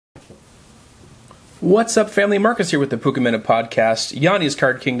What's up, family? Marcus here with the Puka Minute Podcast, Yanni's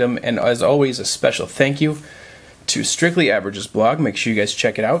Card Kingdom, and as always, a special thank you to Strictly Average's blog. Make sure you guys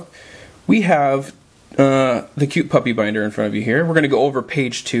check it out. We have the cute puppy binder in front of you here. We're going to go over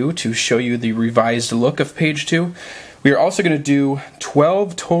page 2 to show you the revised look of page 2. We are also going to do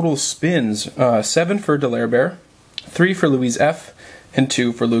 12 total spins, 7 for Delaire Bear, 3 for Louise F, and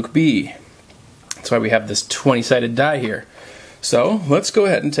 2 for Luke B. That's why we have this 20-sided die here. So let's go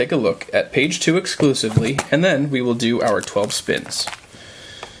ahead and take a look at page 2 exclusively, and then we will do our 12 spins.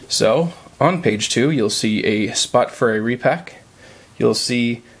 So on page 2, you'll see a spot for a repack. You'll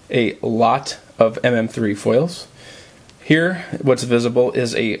see a lot of MM3 foils. Here, what's visible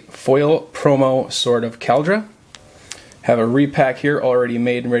is a foil promo Sword of Caldra. Have a repack here already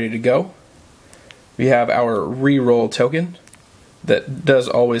made and ready to go. We have our re-roll token that does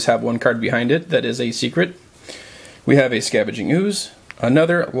always have one card behind it that is a secret. We have a Scavenging Ooze,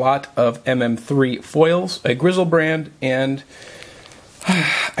 another lot of MM3 foils, a Grizzlebrand, and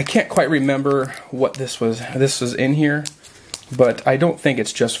I can't quite remember what this was. This was in here, but I don't think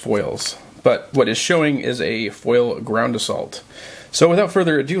it's just foils. But what is showing is a foil Ground Assault. So without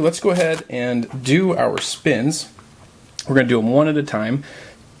further ado, let's go ahead and do our spins. We're going to do them one at a time.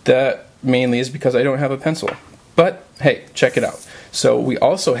 That mainly is because I don't have a pencil. But hey, check it out. So we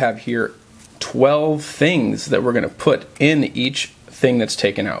also have here 12 things that we're going to put in each thing that's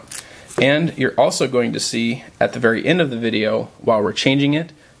taken out. And you're also going to see at the very end of the video, while we're changing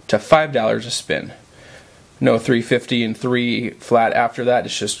it to $5 a spin. No $3.50 and 3 flat after that.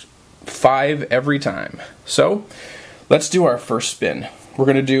 It's just 5 every time. So let's do our first spin. We're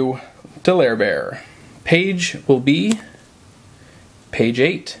going to do Delaire Bear. Page will be page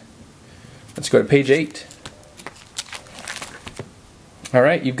 8. Let's go to page 8.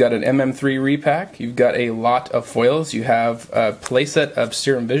 Alright, you've got an MM3 repack, you've got a lot of foils, you have a playset of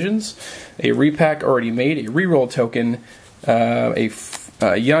Serum Visions, a repack already made, a reroll token,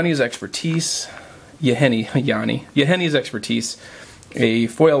 Yanni's Expertise, Yanni's Expertise, a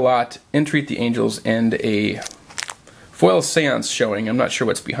foil lot, Entreat the Angels, and a foil seance showing. I'm not sure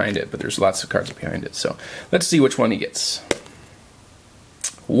what's behind it, but there's lots of cards behind it. So let's see which one he gets.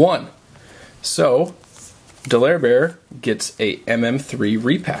 1. So Delaire Bear gets a MM3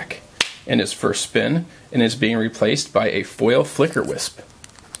 repack in his first spin and is being replaced by a foil Flicker Wisp.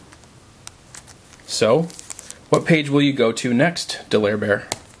 So, what page will you go to next, Delaire Bear?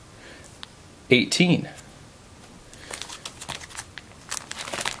 18.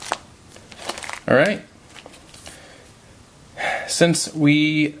 Alright. Since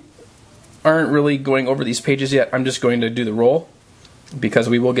we aren't really going over these pages yet, I'm just going to do the roll, because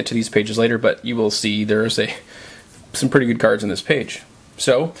we will get to these pages later, but you will see there's some pretty good cards in this page.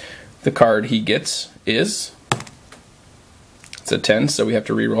 So the card he gets is, it's a 10, so we have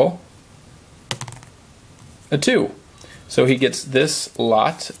to re-roll. A 2. So he gets this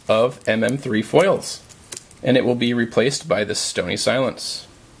lot of MM3 foils, and it will be replaced by the Stony Silence.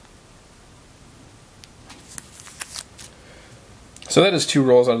 So that is 2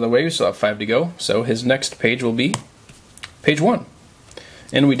 rolls out of the way. We still have 5 to go. So his next page will be page 1.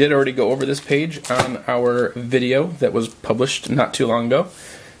 And we did already go over this page on our video that was published not too long ago.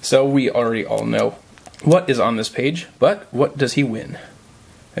 So we already all know what is on this page, but what does he win?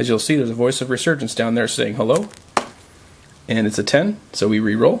 As you'll see, there's a Voice of Resurgence down there saying hello. And it's a 10, so we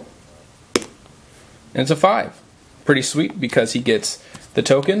re-roll. And it's a 5. Pretty sweet, because he gets the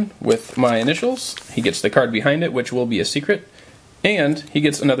token with my initials, he gets the card behind it, which will be a secret, and he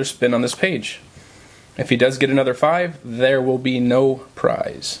gets another spin on this page. If he does get another 5, there will be no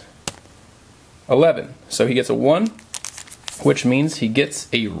prize. 11. So he gets a 1, which means he gets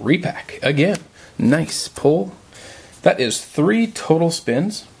a repack again. Nice pull. That is 3 total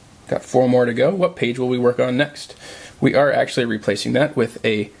spins. Got 4 more to go. What page will we work on next? We are actually replacing that with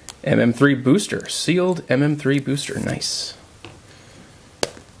a MM3 booster. Sealed MM3 booster. Nice.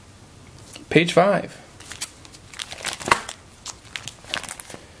 Page 5.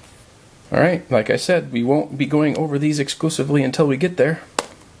 Alright, like I said, we won't be going over these exclusively until we get there.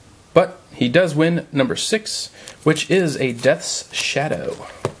 But he does win number 6, which is a Death's Shadow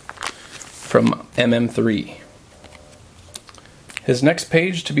from MM3. His next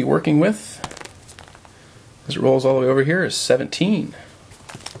page to be working with, as it rolls all the way over here, is 17.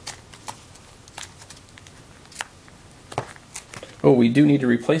 Oh, we do need to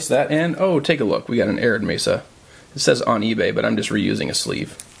replace that, and oh, take a look, we got an Arid Mesa. It says on eBay, but I'm just reusing a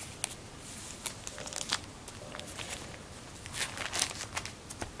sleeve.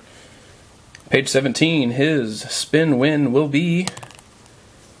 Page 17, his spin win will be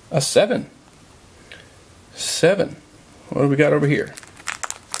a 7. 7. What do we got over here?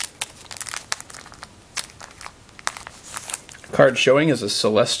 Card showing is a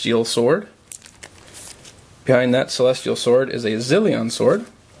Celestial Sword. Behind that Celestial Sword is a Zillion Sword,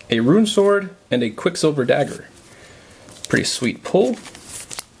 a Rune Sword, and a Quicksilver Dagger. Pretty sweet pull.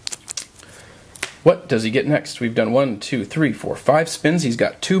 What does he get next? We've done 1, 2, 3, 4, 5 spins. He's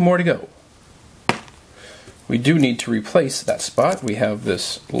got 2 more to go. We do need to replace that spot. We have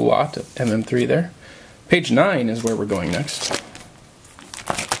this lot of MM3 there. Page 9 is where we're going next.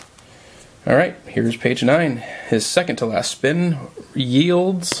 Alright, here's page 9. His second to last spin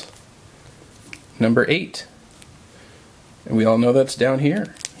yields number 8. And we all know that's down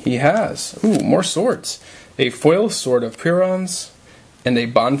here. He has, more swords. A foil Sword of Pyrons and a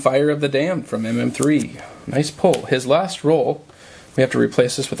Bonfire of the Damned from MM3. Nice pull. His last roll, we have to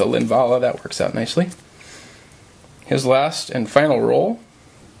replace this with a Linvala. That works out nicely. His last and final roll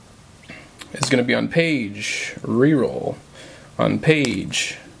is going to be on page, reroll, on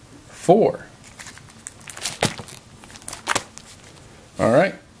page 4.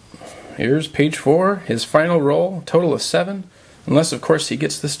 Alright, here's page 4, his final roll, total of 7, unless of course he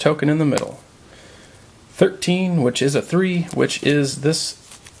gets this token in the middle. 13, which is a 3, which is this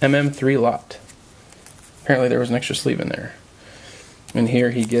MM3 lot. Apparently there was an extra sleeve in there. And here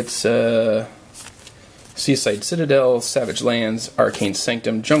he gets Seaside Citadel, Savage Lands, Arcane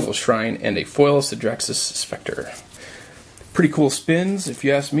Sanctum, Jungle Shrine, and a foil Sidraxis Spectre. Pretty cool spins, if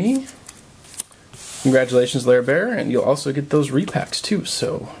you ask me. Congratulations, Lair Bear, and you'll also get those repacks too,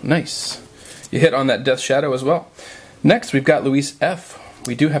 so nice. You hit on that Death Shadow as well. Next, we've got Luis F.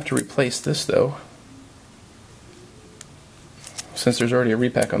 We do have to replace this, though. Since there's already a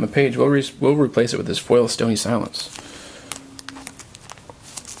repack on the page, we'll replace it with this foil Stony Silence.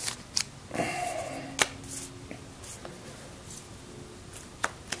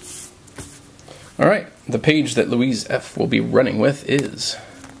 Alright, the page that Louise F. will be running with is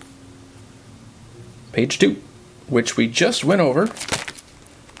page 2, which we just went over.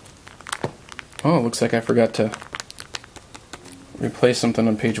 Oh, looks like I forgot to replace something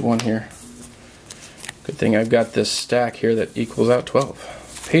on page 1 here. Good thing I've got this stack here that equals out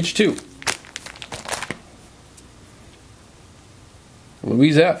 12. Page 2.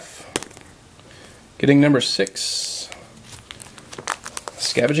 Louise F. Getting number 6.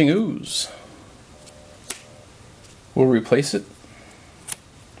 Scavenging Ooze. We'll replace it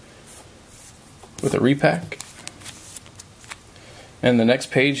with a repack. And the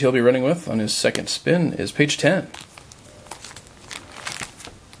next page he'll be running with on his second spin is page 10.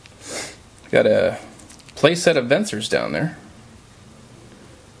 Got a playset of Vencers down there.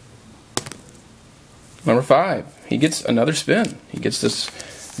 Number 5. He gets another spin. He gets this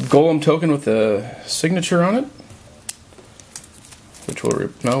Golem token with a signature on it. Which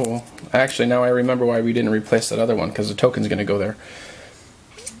will actually now I remember why we didn't replace that other one, because the token's going to go there.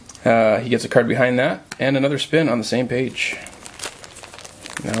 He gets a card behind that and another spin on the same page.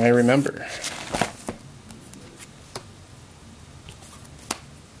 Now I remember.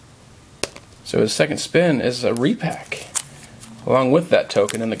 So his second spin is a repack, along with that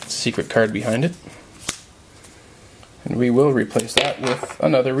token and the secret card behind it. And we will replace that with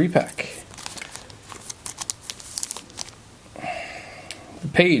another repack. The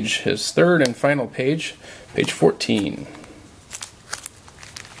page, his third and final page, page 14.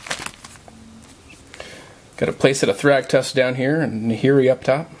 Got a playset of Thragtusk down here, and Nahiri up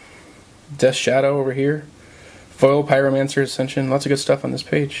top. Death Shadow over here. Foil Pyromancer Ascension, lots of good stuff on this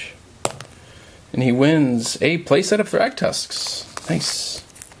page. And he wins a playset of Thragtusks. Nice.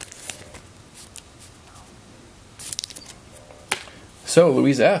 So,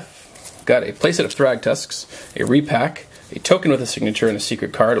 Louise F. got a playset of Thragtusks, a repack, a token with a signature and a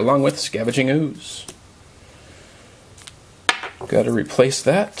secret card, along with Scavenging Ooze. Got to replace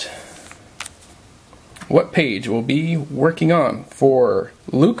that. What page will be working on for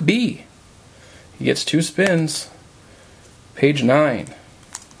Luke B? He gets 2 spins. Page 9.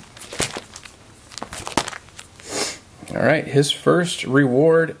 Alright, his first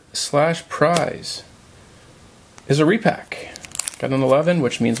reward / prize is a repack. Got an 11,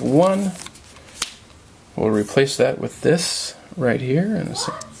 which means 1. We'll replace that with this right here, and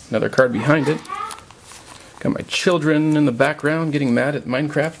another card behind it. Got my children in the background getting mad at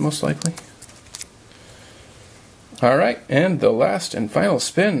Minecraft, most likely. Alright, and the last and final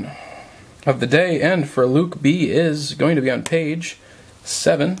spin of the day, and for Luke B, is going to be on page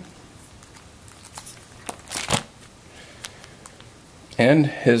 7. And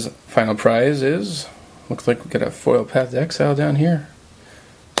his final prize is, looks like we got a foil Path to Exile down here.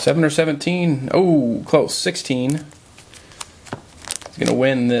 7 or 17, oh, close, 16. He's going to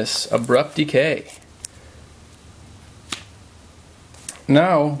win this Abrupt Decay.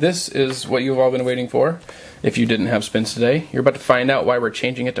 now this is what you've all been waiting for. If you didn't have spins today, you're about to find out why we're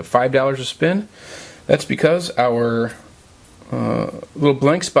changing it to $5 a spin. That's because our little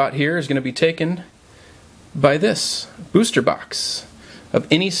blank spot here is going to be taken by this booster box of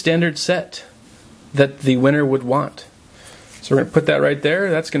any standard set that the winner would want. So we're going to put that right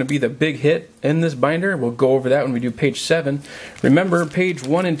there. That's going to be the big hit in this binder. We'll go over that when we do page 7. Remember, page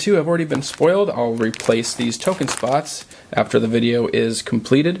 1 and 2 have already been spoiled. I'll replace these token spots after the video is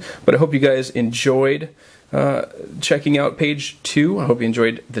completed. But I hope you guys enjoyed checking out page 2. I hope you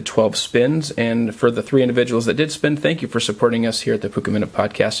enjoyed the 12 spins. And for the 3 individuals that did spin, thank you for supporting us here at the Puka Minute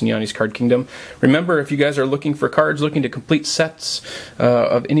Podcast and Yanni's Card Kingdom. Remember, if you guys are looking for cards, looking to complete sets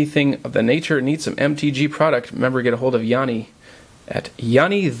of anything of the nature, need some MTG product, remember, get a hold of Yanni at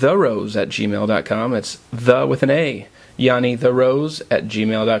YanniTheRose@gmail.com. That's the with an A.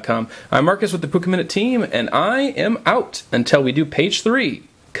 YanniTheRose@gmail.com. I'm Marcus with the Puka Minute team, and I am out until we do page 3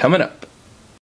 coming up.